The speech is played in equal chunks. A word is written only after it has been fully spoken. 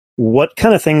what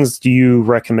kind of things do you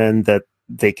recommend that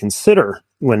they consider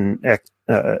when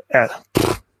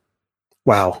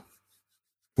wow,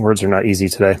 words are not easy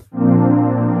today.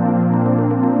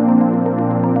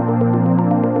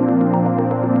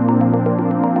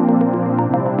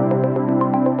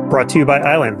 Brought to you by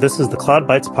Island, this is the Cloud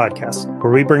Bytes podcast,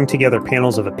 where we bring together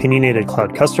panels of opinionated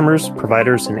cloud customers,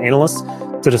 providers, and analysts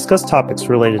to discuss topics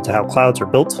related to how clouds are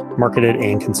built, marketed,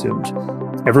 and consumed.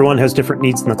 Everyone has different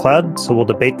needs in the cloud, so we'll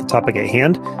debate the topic at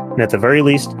hand, and at the very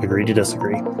least, agree to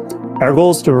disagree. Our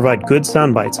goal is to provide good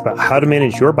sound bites about how to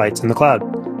manage your bytes in the cloud,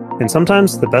 and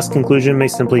sometimes the best conclusion may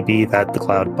simply be that the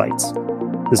cloud bites.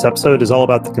 This episode is all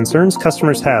about the concerns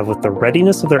customers have with the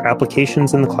readiness of their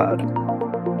applications in the cloud.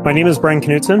 My name is Brian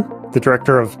Knutson, the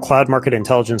Director of Cloud Market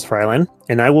Intelligence for Island,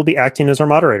 and I will be acting as our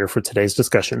moderator for today's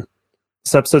discussion.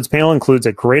 This episode's panel includes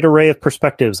a great array of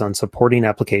perspectives on supporting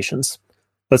applications.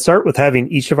 Let's start with having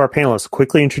each of our panelists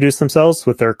quickly introduce themselves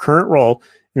with their current role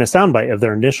and a soundbite of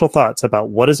their initial thoughts about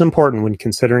what is important when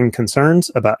considering concerns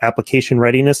about application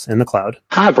readiness in the cloud.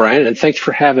 Hi, Brian, and thanks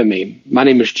for having me. My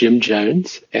name is Jim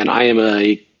Jones, and I am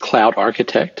a cloud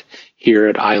architect here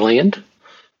at Island.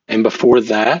 And before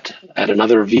that, at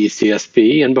another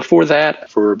VCSP. And before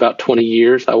that, for about 20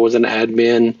 years, I was an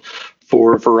admin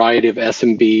for a variety of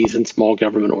SMBs and small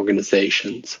government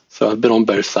organizations. So I've been on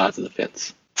both sides of the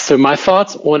fence. So my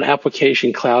thoughts on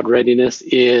application cloud readiness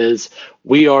is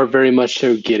we are very much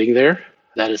so getting there.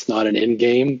 That is not an end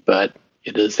game, but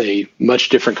it is a much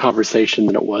different conversation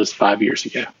than it was 5 years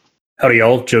ago. Howdy,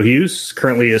 y'all. Joe Hughes,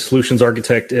 currently a solutions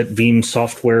architect at Veeam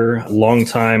Software, long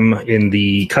time in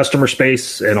the customer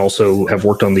space, and also have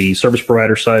worked on the service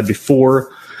provider side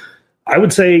before. I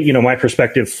would say, my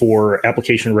perspective for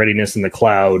application readiness in the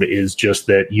cloud is just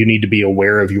that you need to be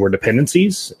aware of your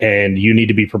dependencies, and you need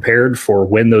to be prepared for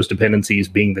when those dependencies,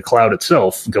 being the cloud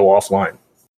itself, go offline.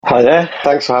 Hi there.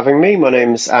 Thanks for having me. My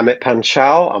name's Amit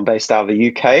Panchal. I'm based out of the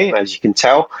UK, as you can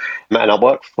tell, and I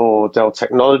work for Dell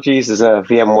Technologies as a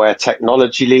VMware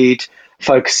technology lead,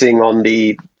 focusing on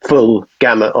the full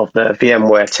gamut of the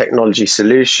VMware technology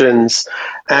solutions.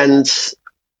 And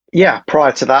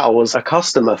prior to that, I was a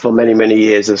customer for many, many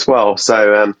years as well.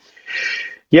 So,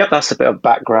 that's a bit of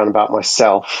background about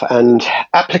myself. And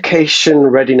application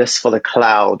readiness for the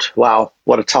cloud. Wow,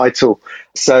 what a title.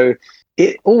 So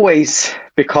it always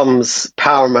becomes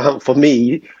paramount for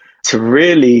me to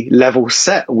really level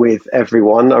set with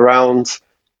everyone around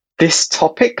this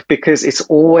topic because it's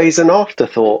always an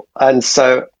afterthought. And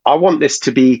so I want this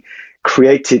to be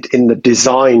created in the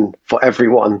design for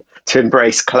everyone to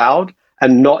embrace cloud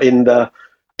and not in the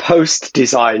post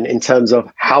design in terms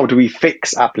of how do we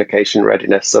fix application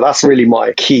readiness. So that's really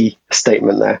my key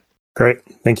statement there. Great.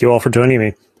 Thank you all for joining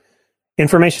me.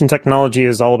 Information technology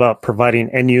is all about providing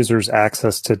end users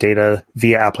access to data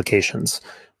via applications.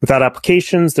 Without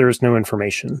applications, there is no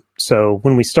information. So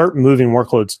when we start moving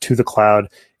workloads to the cloud,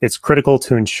 it's critical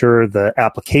to ensure the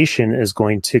application is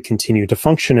going to continue to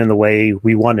function in the way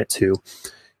we want it to.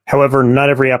 However, not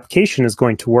every application is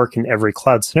going to work in every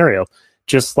cloud scenario,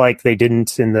 just like they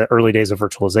didn't in the early days of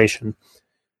virtualization.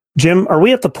 Jim, are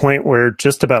we at the point where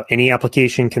just about any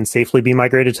application can safely be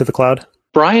migrated to the cloud?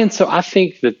 Brian, so I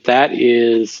think that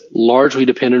is largely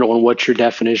dependent on what your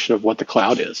definition of what the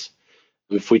cloud is.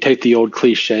 If we take the old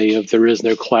cliche of there is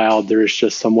no cloud, there is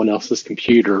just someone else's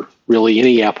computer, really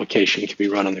any application can be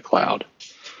run in the cloud.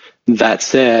 That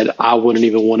said, I wouldn't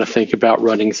even want to think about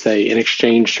running, say, an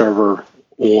Exchange server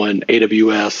on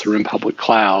AWS or in public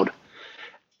cloud.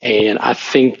 And I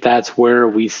think that's where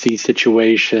we see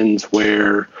situations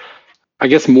where, I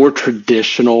guess, more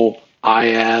traditional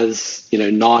IaaS,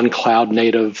 non-cloud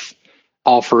native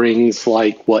offerings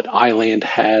like what Island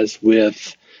has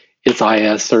with its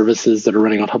IaaS services that are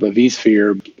running on top of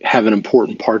vSphere have an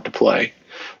important part to play.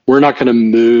 We're not going to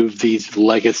move these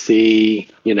legacy,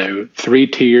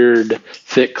 three-tiered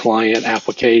thick client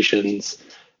applications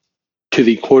to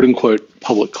the quote-unquote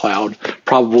public cloud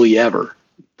probably ever.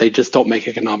 They just don't make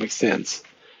economic sense.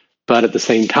 But at the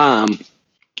same time,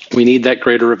 we need that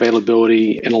greater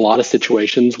availability. In a lot of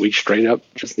situations, we straight up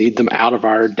just need them out of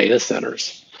our data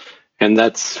centers. And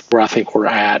that's where I think we're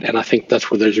at. And I think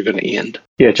that's where those are going to end.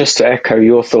 Yeah, just to echo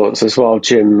your thoughts as well,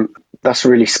 Jim, that's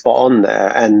really spot on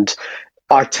there. And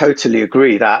I totally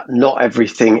agree that not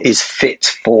everything is fit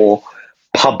for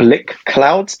public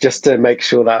clouds, just to make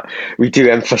sure that we do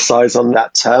emphasize on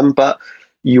that term. But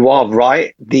you are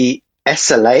right. The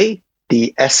SLA,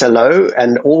 the SLO,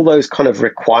 and all those kind of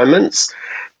requirements,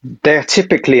 they're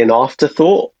typically an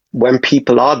afterthought when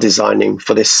people are designing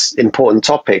for this important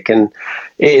topic. And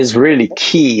it is really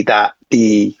key that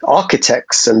the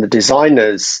architects and the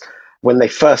designers, when they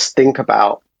first think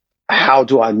about how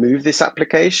do I move this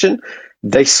application?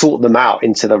 They sort them out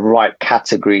into the right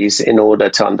categories in order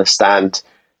to understand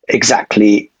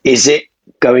exactly, is it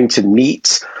going to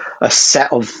meet a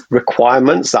set of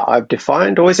requirements that I've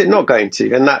defined, or is it not going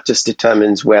to? And that just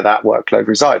determines where that workload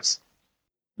resides.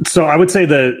 So I would say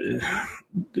that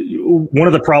one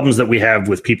of the problems that we have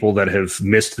with people that have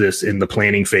missed this in the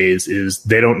planning phase is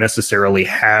they don't necessarily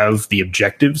have the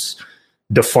objectives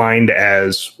defined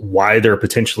as why they're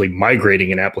potentially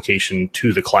migrating an application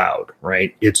to the cloud,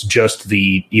 right? It's just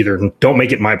the either don't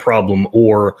make it my problem,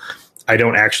 or I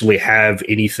don't actually have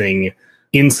anything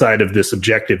inside of this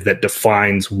objective that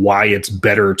defines why it's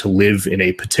better to live in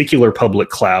a particular public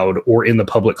cloud or in the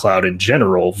public cloud in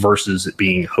general versus it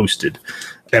being hosted.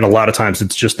 And a lot of times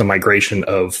it's just the migration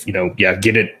of,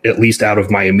 get it at least out of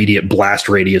my immediate blast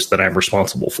radius that I'm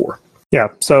responsible for. Yeah.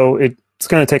 So it's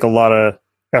going to take a lot of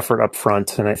effort up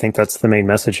front. And I think that's the main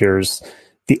message here is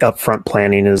the upfront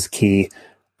planning is key,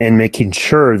 and making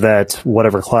sure that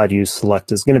whatever cloud you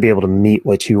select is going to be able to meet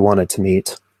what you want it to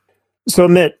meet. So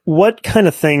Amit, what kind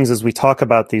of things, as we talk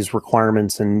about these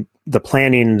requirements and the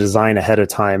planning and design ahead of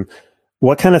time,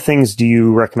 what kind of things do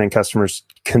you recommend customers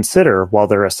consider while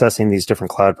they're assessing these different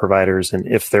cloud providers and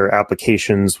if their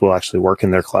applications will actually work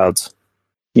in their clouds?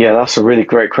 Yeah, that's a really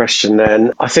great question.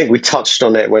 And I think we touched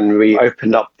on it when we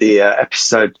opened up the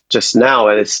episode just now.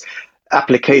 And it's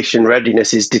application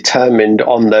readiness is determined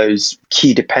on those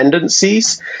key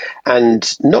dependencies,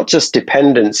 and not just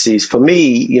dependencies. For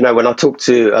me, when I talk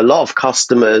to a lot of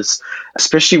customers,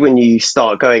 especially when you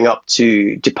start going up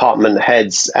to department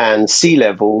heads and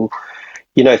C-level,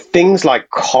 things like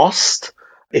cost,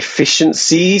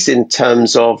 efficiencies in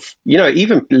terms of,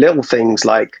 even little things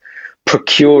like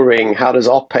procuring, how does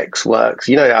OpEx work?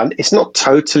 It's not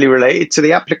totally related to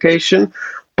the application,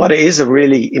 but it is a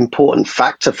really important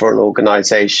factor for an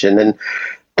organization. And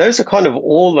those are kind of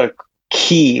all the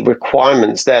key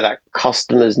requirements there that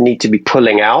customers need to be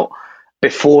pulling out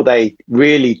before they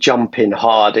really jump in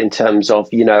hard in terms of,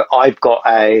 I've got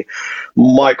a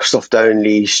Microsoft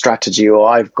only strategy or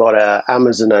I've got a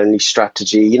Amazon only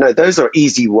strategy. Those are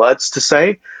easy words to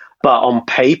say, but on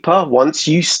paper, once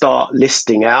you start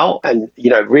listing out and,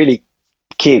 really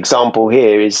key example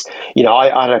here is,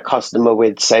 I had a customer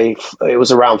with, say, it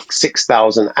was around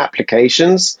 6,000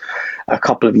 applications a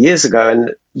couple of years ago.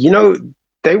 And,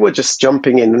 they were just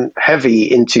jumping in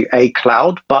heavy into a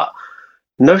cloud, but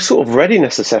no sort of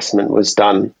readiness assessment was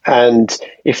done. And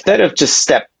if they'd have just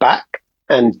stepped back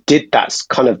and did that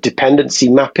kind of dependency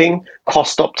mapping,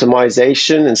 cost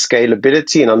optimization and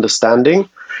scalability and understanding,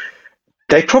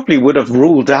 they probably would have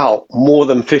ruled out more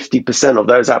than 50% of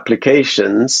those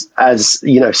applications as,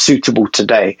 suitable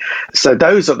today. So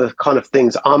those are the kind of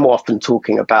things I'm often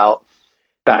talking about,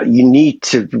 that you need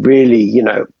to really,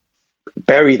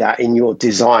 bury that in your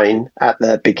design at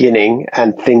the beginning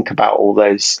and think about all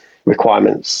those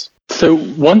requirements. So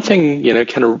one thing,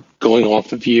 kind of going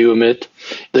off of you, Amit,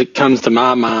 that comes to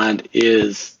my mind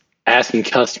is asking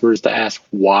customers to ask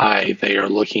why they are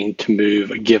looking to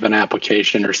move a given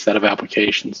application or set of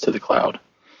applications to the cloud.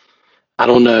 I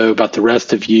don't know about the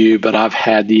rest of you, but I've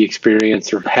had the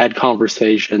experience or had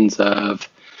conversations of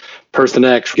person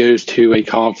X goes to a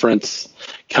conference,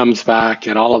 comes back,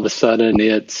 and all of a sudden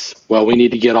it's, well, we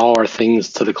need to get all our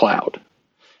things to the cloud.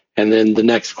 And then the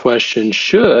next question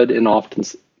should, in often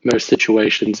most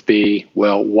situations, be,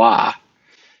 well, why?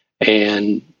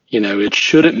 And, it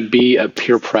shouldn't be a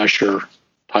peer pressure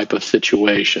type of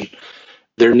situation.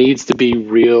 There needs to be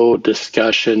real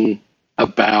discussion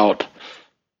about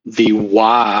the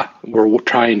why we're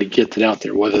trying to get that out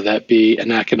there, whether that be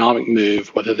an economic move,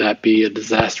 whether that be a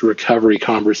disaster recovery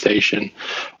conversation,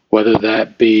 whether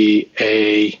that be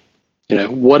a,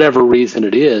 whatever reason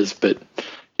it is, but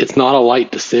it's not a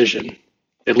light decision.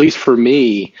 At least for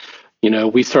me,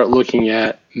 we start looking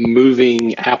at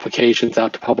moving applications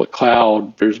out to public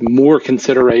cloud. There's more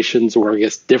considerations, or I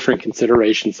guess different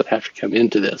considerations that have to come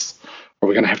into this. Are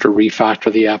we going to have to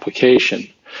refactor the application?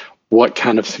 What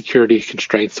kind of security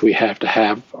constraints do we have to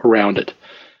have around it?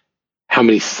 How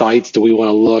many sites do we want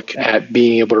to look at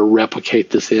being able to replicate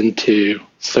this into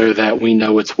so that we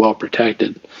know it's well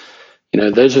protected?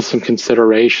 Those are some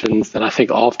considerations that I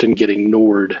think often get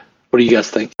ignored. What do you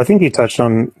guys think? I think you touched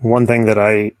on one thing that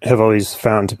I have always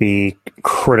found to be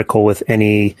critical with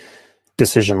any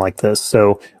decision like this.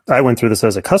 So I went through this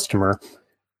as a customer,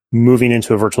 moving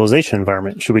into a virtualization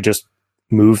environment. Should we just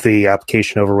move the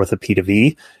application over with a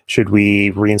P2V? Should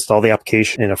we reinstall the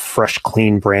application in a fresh,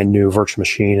 clean, brand new virtual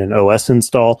machine and OS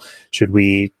install? Should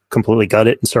we completely gut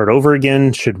it and start over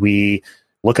again? Should we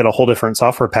look at a whole different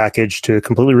software package to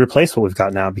completely replace what we've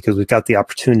got now because we've got the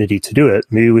opportunity to do it?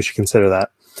 Maybe we should consider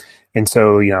that. And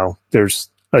so, there's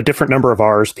a different number of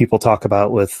R's people talk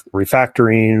about with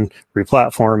refactoring,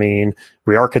 replatforming,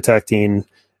 re-architecting,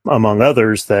 among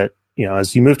others that,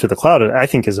 as you move to the cloud, I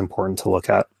think is important to look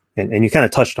at. And you kind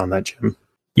of touched on that, Jim.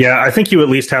 Yeah, I think you at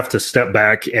least have to step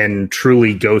back and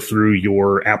truly go through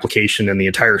your application and the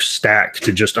entire stack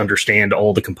to just understand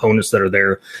all the components that are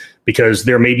there, because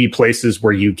there may be places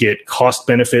where you get cost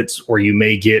benefits or you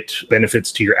may get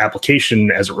benefits to your application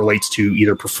as it relates to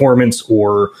either performance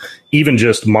or even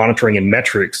just monitoring and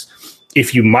metrics.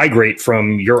 If you migrate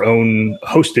from your own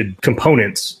hosted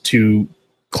components to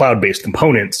cloud-based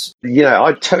components.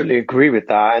 I totally agree with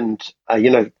that.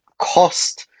 And,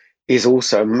 cost is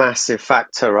also a massive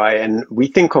factor, right? And we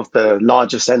think of the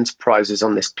largest enterprises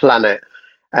on this planet,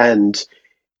 and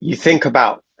you think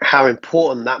about how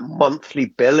important that monthly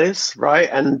bill is, right?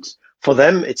 And for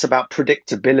them, it's about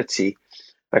predictability.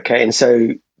 Okay. And so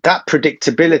that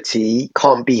predictability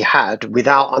can't be had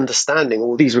without understanding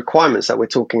all these requirements that we're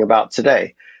talking about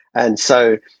today. And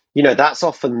so, that's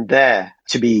often there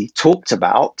to be talked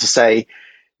about to say,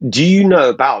 do you know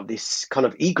about this kind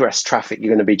of egress traffic you're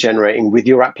going to be generating with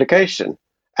your application?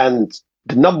 And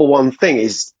the number one thing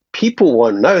is people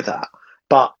won't know that,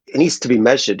 but it needs to be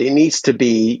measured. It needs to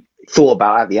be thought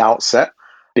about at the outset,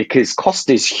 because cost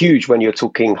is huge when you're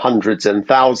talking hundreds and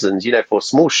thousands. For a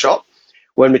small shop,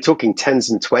 when we're talking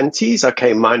tens and twenties,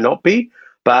 okay, it might not be.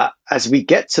 But as we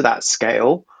get to that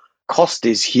scale, cost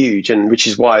is huge. And which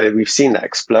is why we've seen that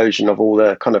explosion of all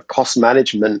the kind of cost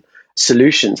management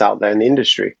solutions out there in the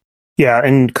industry. Yeah,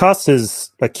 and cost is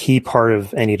a key part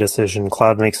of any decision.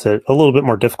 Cloud makes it a little bit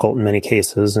more difficult in many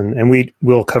cases, and we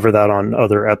will cover that on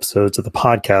other episodes of the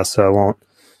podcast, so I won't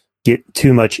get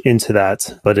too much into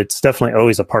that, but it's definitely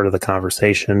always a part of the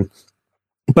conversation.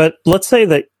 But let's say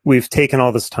that we've taken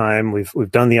all this time, we've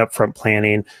done the upfront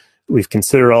planning, we've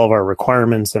considered all of our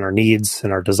requirements and our needs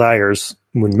and our desires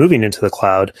when moving into the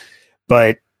cloud,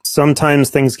 but sometimes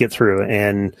things get through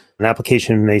and an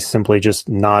application may simply just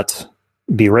not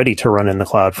be ready to run in the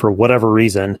cloud for whatever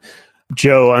reason.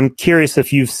 Joe, I'm curious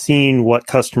if you've seen what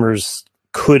customers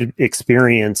could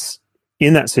experience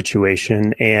in that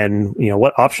situation and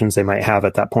what options they might have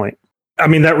at that point. I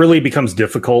mean, that really becomes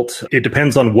difficult. It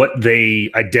depends on what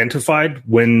they identified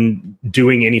when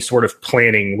doing any sort of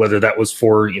planning, whether that was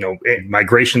for,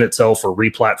 migration itself or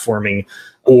replatforming,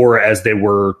 or as they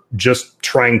were just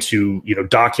trying to,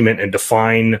 document and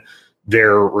define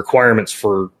their requirements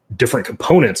for different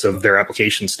components of their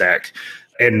application stack.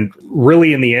 And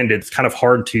really, in the end, it's kind of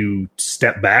hard to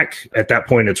step back. At that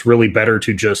point, it's really better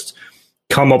to just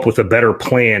come up with a better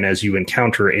plan as you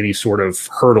encounter any sort of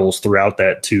hurdles throughout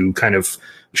that to kind of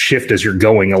shift as you're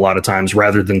going a lot of times,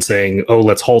 rather than saying, oh,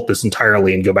 let's halt this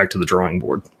entirely and go back to the drawing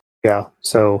board. Yeah.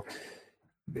 So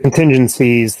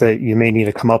contingencies that you may need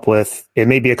to come up with, it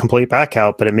may be a complete back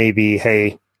out, but it may be,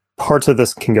 hey, parts of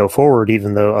this can go forward,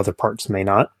 even though other parts may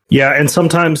not. Yeah. And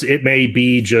sometimes it may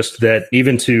be just that,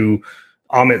 even to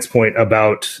Amit's point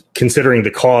about considering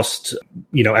the cost,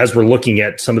 as we're looking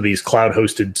at some of these cloud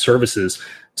hosted services,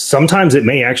 sometimes it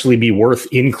may actually be worth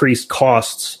increased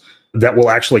costs that will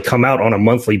actually come out on a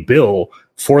monthly bill,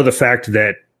 for the fact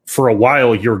that for a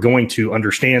while you're going to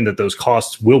understand that those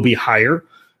costs will be higher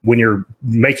when you're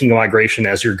making a migration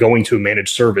as you're going to a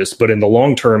managed service. But in the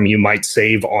long term, you might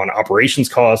save on operations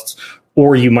costs,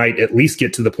 or you might at least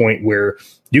get to the point where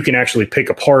you can actually pick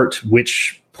apart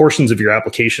which portions of your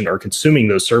application are consuming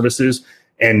those services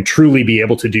and truly be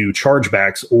able to do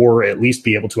chargebacks, or at least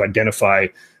be able to identify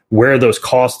where those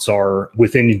costs are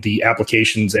within the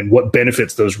applications and what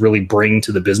benefits those really bring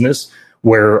to the business,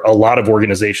 where a lot of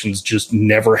organizations just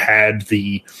never had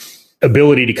the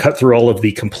ability to cut through all of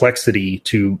the complexity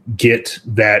to get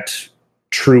that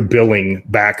true billing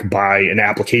back by an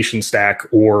application stack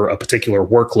or a particular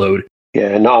workload.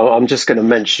 Yeah, no, I'm just going to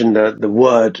mention the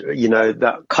word,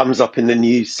 that comes up in the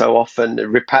news so often,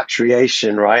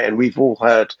 repatriation, right? And we've all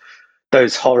heard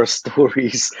those horror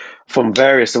stories from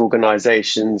various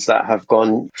organizations that have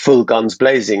gone full guns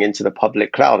blazing into the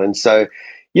public cloud. And so,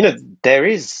 there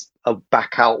is a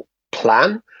back out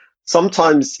plan.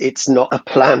 Sometimes it's not a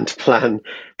planned plan,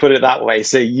 put it that way.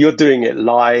 So you're doing it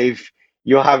live.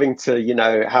 You're having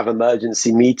to, have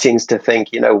emergency meetings to think,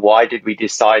 why did we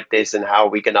decide this and how are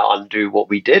we going to undo what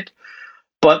we did?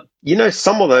 But,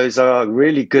 some of those are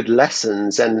really good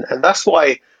lessons. And that's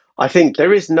why I think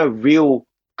there is no real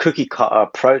cookie cutter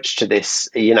approach to this,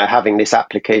 having this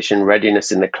application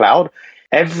readiness in the cloud.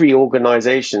 Every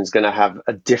organization is going to have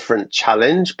a different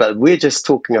challenge, but we're just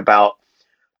talking about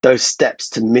those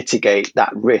steps to mitigate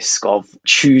that risk of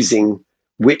choosing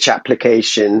which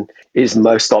application is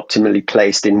most optimally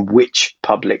placed in which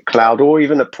public cloud or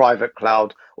even a private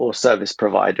cloud or service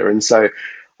provider. And so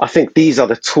I think these are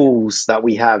the tools that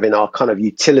we have in our kind of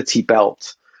utility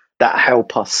belt that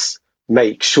help us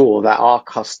make sure that our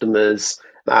customers,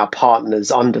 our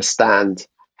partners understand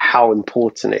how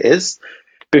important it is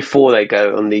before they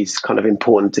go on these kind of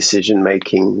important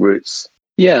decision-making routes.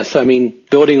 Yes, I mean,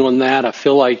 building on that, I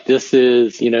feel like this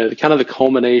is, kind of the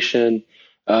culmination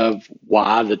of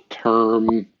why the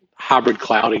term hybrid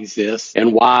cloud exists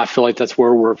and why I feel like that's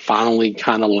where we're finally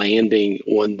kind of landing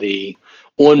on the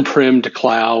on-prem to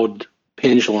cloud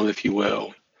pendulum, if you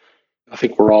will. I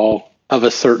think we're all of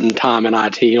a certain time in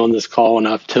IT on this call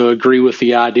enough to agree with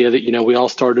the idea that, we all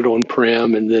started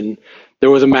on-prem, and then there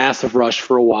was a massive rush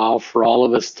for a while for all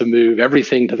of us to move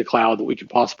everything to the cloud that we could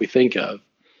possibly think of.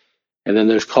 And then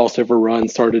those cost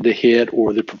overruns started to hit,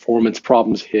 or the performance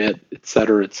problems hit, et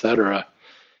cetera, et cetera.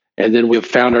 And then we've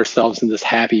found ourselves in this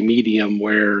happy medium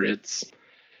where it's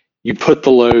you put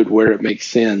the load where it makes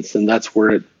sense, and that's where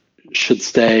it should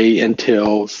stay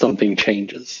until something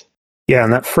changes. Yeah,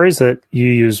 and that phrase that you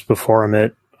used before,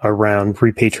 Amit, around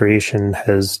repatriation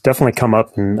has definitely come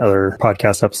up in other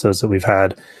podcast episodes that we've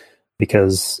had,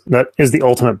 because that is the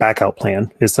ultimate backup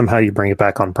plan, is somehow you bring it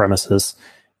back on premises.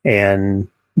 And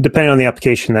depending on the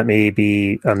application, that may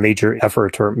be a major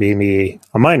effort or maybe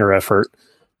a minor effort.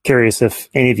 Curious if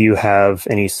any of you have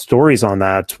any stories on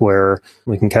that where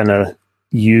we can kind of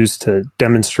use to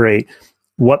demonstrate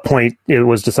what point it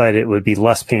was decided it would be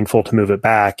less painful to move it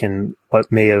back and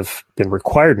what may have been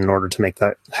required in order to make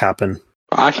that happen.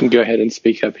 I can go ahead and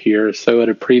speak up here. So at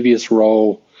a previous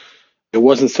role, it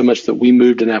wasn't so much that we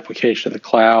moved an application to the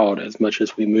cloud as much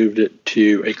as we moved it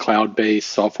to a cloud-based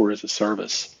software as a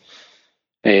service.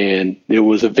 And it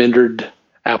was a vendored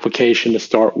application to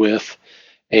start with,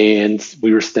 and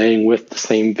we were staying with the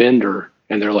same vendor.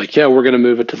 And they're like, yeah, we're going to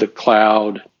move it to the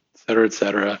cloud, et cetera, et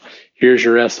cetera. Here's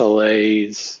your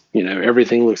SLAs,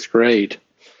 everything looks great.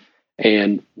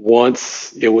 And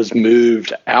once it was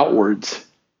moved outwards,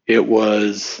 it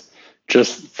was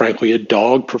just frankly a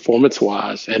dog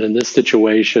performance-wise. And in this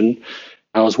situation,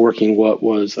 I was working what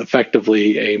was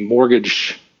effectively a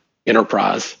mortgage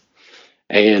enterprise.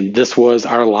 And this was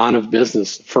our line of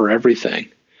business for everything.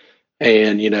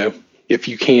 And, if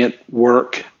you can't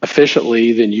work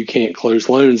efficiently, then you can't close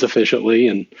loans efficiently.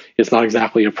 And it's not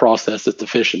exactly a process that's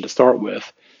efficient to start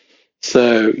with.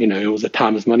 So, it was a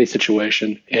time is money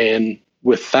situation. And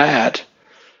with that,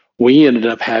 we ended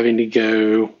up having to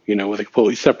go, with a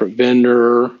completely separate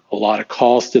vendor, a lot of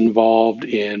cost involved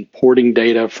in porting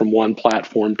data from one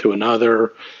platform to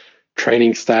another,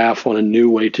 training staff on a new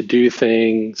way to do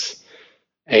things,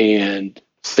 and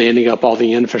standing up all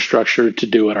the infrastructure to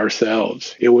do it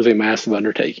ourselves. It was a massive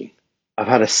undertaking. I've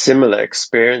had a similar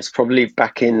experience probably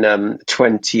back in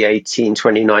 2018,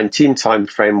 2019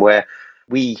 timeframe, where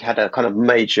we had a kind of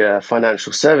major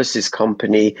financial services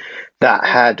company that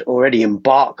had already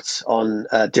embarked on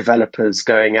developers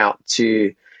going out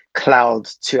to cloud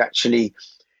to actually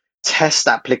test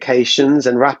applications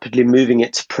and rapidly moving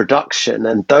it to production.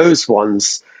 And those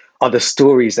ones are the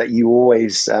stories that you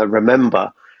always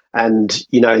remember. And,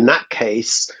 in that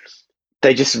case,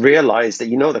 they just realized that,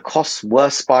 the costs were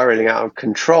spiraling out of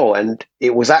control. And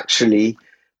it was actually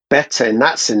better in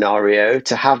that scenario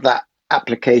to have that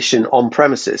application on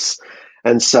premises.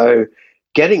 And so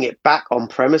getting it back on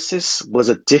premises was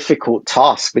a difficult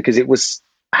task because it was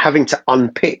having to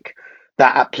unpick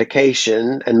that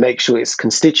application and make sure its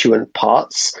constituent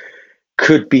parts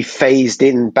could be phased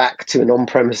in back to an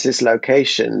on-premises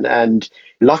location. And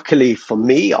luckily for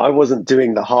me, I wasn't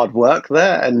doing the hard work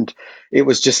there, and it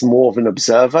was just more of an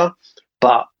observer.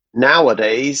 But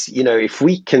nowadays, if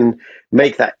we can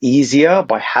make that easier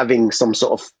by having some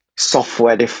sort of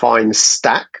software-defined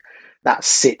stack that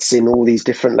sits in all these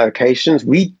different locations,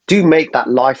 we do make that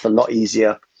life a lot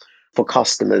easier for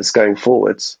customers going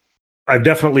forwards. I've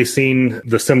definitely seen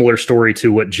the similar story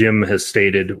to what Jim has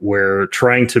stated, where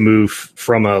trying to move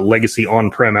from a legacy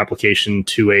on-prem application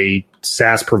to a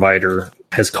SaaS provider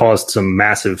has caused some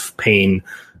massive pain.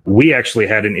 We actually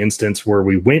had an instance where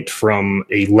we went from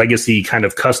a legacy kind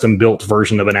of custom-built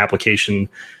version of an application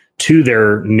to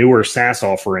their newer SaaS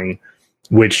offering,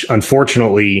 which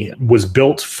unfortunately was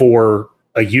built for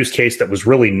a use case that was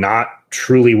really not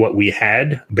truly what we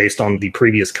had based on the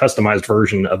previous customized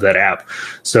version of that app.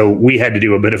 So we had to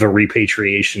do a bit of a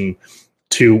repatriation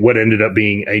to what ended up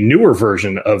being a newer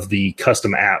version of the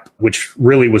custom app, which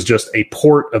really was just a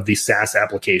port of the SaaS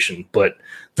application. But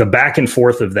the back and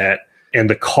forth of that and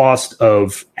the cost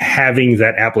of having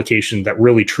that application that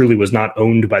really truly was not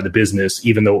owned by the business,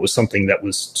 even though it was something that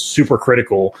was super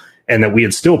critical and that we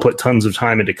had still put tons of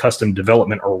time into custom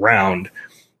development around,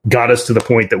 got us to the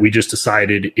point that we just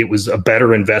decided it was a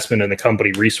better investment in the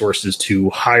company resources to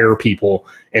hire people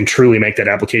and truly make that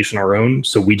application our own.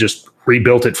 So we just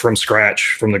rebuilt it from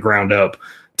scratch, from the ground up,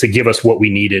 to give us what we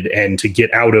needed and to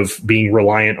get out of being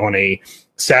reliant on a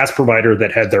SaaS provider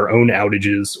that had their own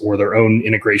outages or their own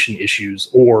integration issues,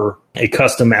 or a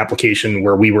custom application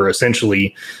where we were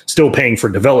essentially still paying for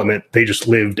development. They just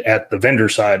lived at the vendor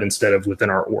side instead of within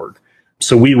our org.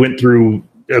 So we went through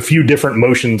a few different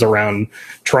motions around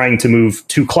trying to move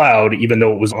to cloud, even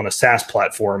though it was on a SaaS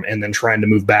platform, and then trying to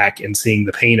move back and seeing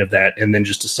the pain of that, and then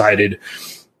just decided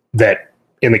that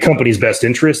in the company's best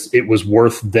interest, it was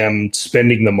worth them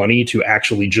spending the money to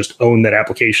actually just own that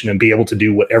application and be able to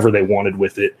do whatever they wanted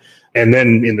with it. And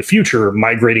then in the future,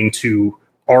 migrating to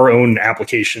our own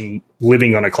application,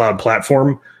 living on a cloud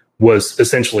platform, was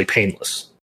essentially painless.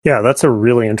 Yeah, that's a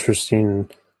really interesting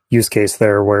use case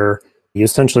there, where you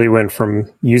essentially went from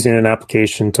using an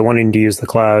application to wanting to use the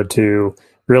cloud to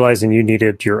realizing you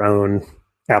needed your own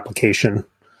application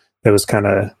that was kind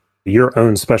of your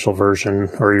own special version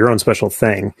or your own special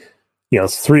thing.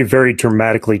 It's three very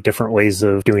dramatically different ways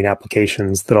of doing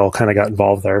applications that all kind of got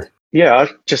involved there. Yeah, I'm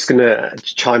just going to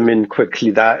chime in quickly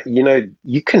that,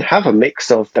 you can have a mix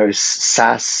of those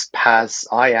SaaS, PaaS,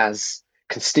 IaaS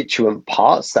constituent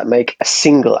parts that make a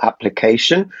single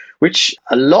application, which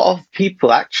a lot of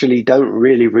people actually don't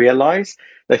really realize.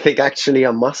 They think actually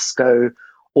I must go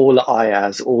all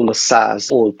IaaS, all SaaS,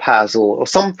 all PaaS, or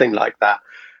something like that,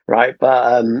 right?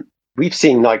 But we've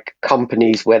seen like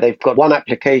companies where they've got one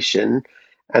application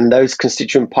and those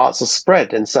constituent parts are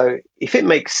spread. And so if it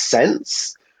makes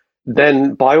sense,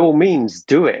 then by all means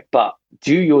do it, but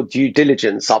do your due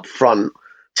diligence up front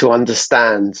to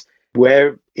understand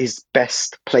where is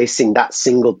best placing that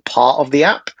single part of the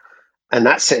app. And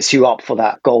that sets you up for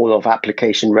that goal of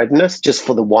application readiness, just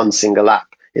for the one single app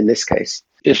in this case.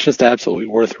 It's just absolutely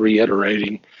worth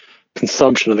reiterating.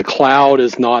 Consumption of the cloud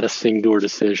is not a singular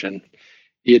decision.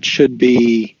 It should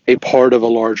be a part of a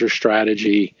larger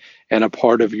strategy and a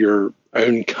part of your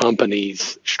own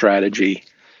company's strategy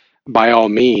by all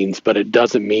means, but it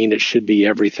doesn't mean it should be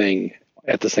everything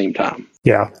at the same time.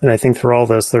 Yeah, and I think through all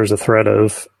this, there's a thread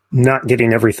of not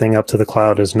getting everything up to the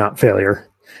cloud is not failure.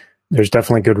 There's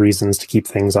definitely good reasons to keep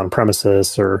things on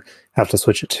premises or have to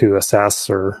switch it to a SaaS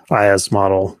or IaaS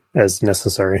model as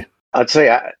necessary. I'd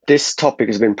say this topic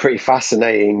has been pretty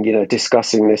fascinating,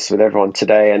 discussing this with everyone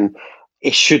today, and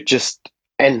it should just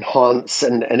enhance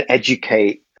and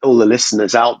educate all the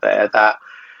listeners out there that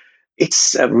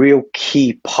it's a real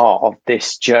key part of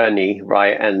this journey,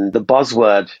 right? And the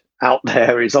buzzword out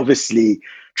there is obviously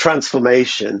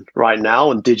transformation right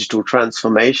now and digital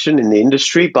transformation in the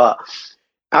industry, but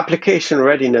application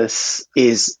readiness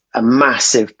is a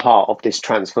massive part of this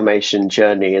transformation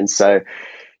journey. And so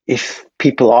if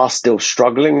people are still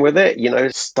struggling with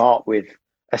it, start with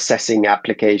assessing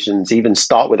applications, even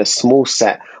start with a small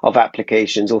set of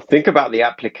applications, or think about the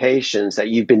applications that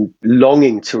you've been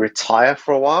longing to retire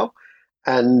for a while,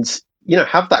 and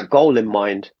have that goal in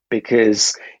mind.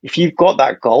 Because if you've got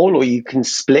that goal, or you can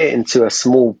split it into a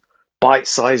small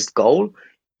bite-sized goal,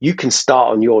 you can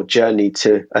start on your journey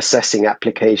to assessing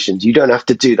applications. You don't have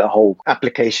to do the whole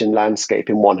application landscape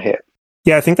in one hit.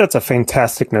 Yeah, I think that's a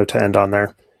fantastic note to end on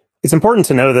there. It's important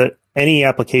to know that any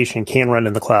application can run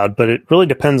in the cloud, but it really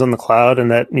depends on the cloud,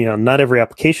 and that, not every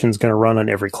application is going to run on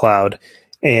every cloud.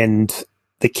 And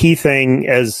the key thing,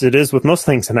 as it is with most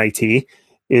things in IT,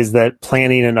 is that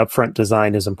planning and upfront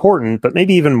design is important, but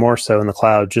maybe even more so in the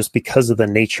cloud, just because of the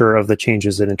nature of the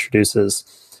changes it introduces.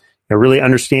 Really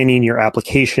understanding your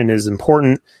application is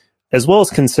important, as well as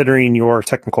considering your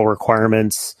technical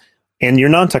requirements and your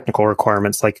non-technical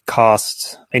requirements like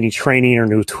cost, any training or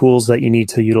new tools that you need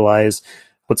to utilize,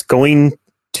 what's going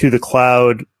to the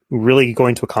cloud really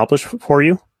going to accomplish for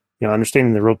you,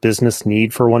 understanding the real business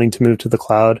need for wanting to move to the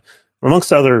cloud,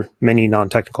 amongst other many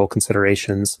non-technical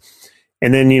considerations.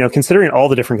 And then, considering all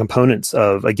the different components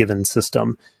of a given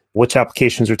system, which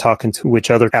applications are talking to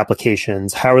which other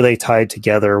applications, how are they tied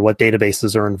together, what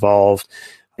databases are involved,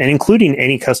 and including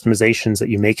any customizations that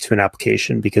you make to an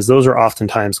application, because those are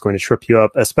oftentimes going to trip you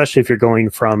up, especially if you're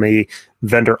going from a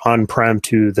vendor on-prem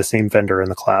to the same vendor in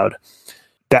the cloud.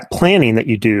 That planning that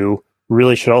you do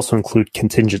really should also include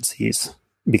contingencies,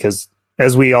 because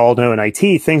as we all know in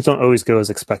IT, things don't always go as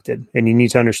expected, and you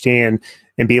need to understand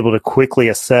and be able to quickly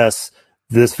assess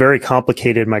this very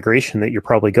complicated migration that you're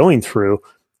probably going through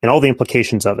and all the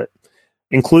implications of it,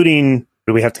 including,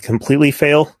 do we have to completely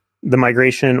fail the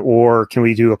migration, or can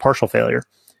we do a partial failure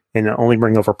and only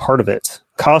bring over part of it?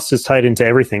 Cost is tied into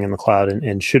everything in the cloud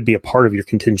and should be a part of your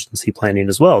contingency planning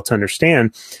as well, to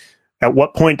understand At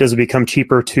what point does it become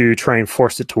cheaper to try and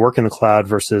force it to work in the cloud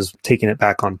versus taking it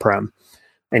back on-prem?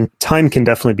 And time can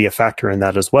definitely be a factor in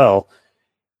that as well.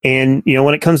 And,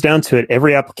 when it comes down to it,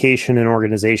 every application and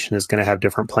organization is going to have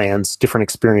different plans, different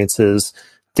experiences,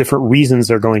 different reasons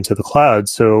they're going to the cloud.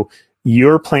 So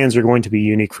your plans are going to be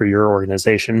unique for your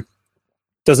organization.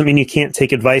 Doesn't mean you can't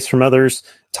take advice from others,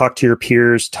 talk to your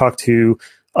peers, talk to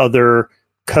other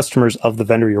customers of the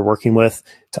vendor you're working with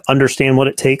to understand what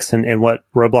it takes and what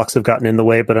roadblocks have gotten in the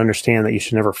way, but understand that you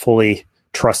should never fully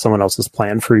trust someone else's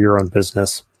plan for your own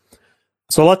business.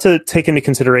 So a lot to take into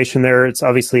consideration there. It's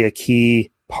obviously a key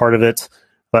part of it,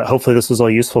 but hopefully this was all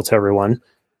useful to everyone.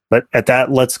 But at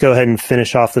that, let's go ahead and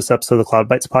finish off this episode of the Cloud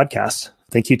Bytes podcast.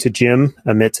 Thank you to Jim,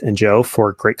 Amit, and Joe for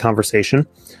a great conversation.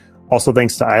 Also,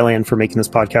 thanks to iLand for making this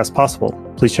podcast possible.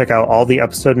 Please check out all the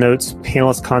episode notes,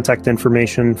 panelist contact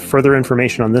information, further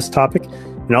information on this topic,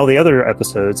 and all the other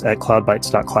episodes at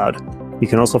cloudbytes.cloud. You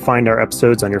can also find our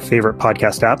episodes on your favorite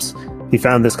podcast apps. If you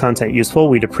found this content useful,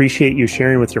 we'd appreciate you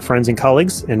sharing with your friends and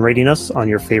colleagues and rating us on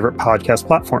your favorite podcast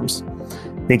platforms.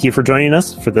 Thank you for joining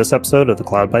us for this episode of the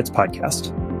Cloud Bytes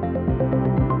podcast.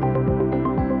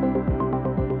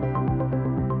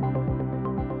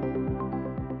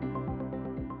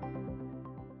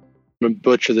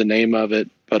 Butcher the name of it,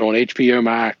 but on HBO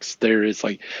Max there is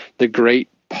like the Great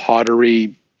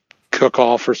Pottery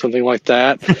Cook-Off or something like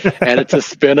that, and it's a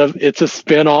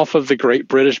spin off of the Great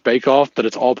British Bake Off, but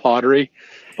it's all pottery.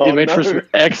 It makes for some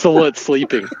excellent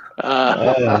sleeping.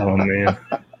 Oh man,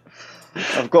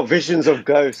 I've got visions of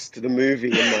Ghost, the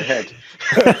movie, in my head.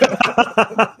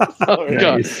 Oh,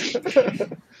 God.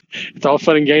 It's all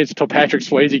fun and games until Patrick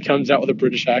Swayze comes out with a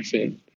British accent.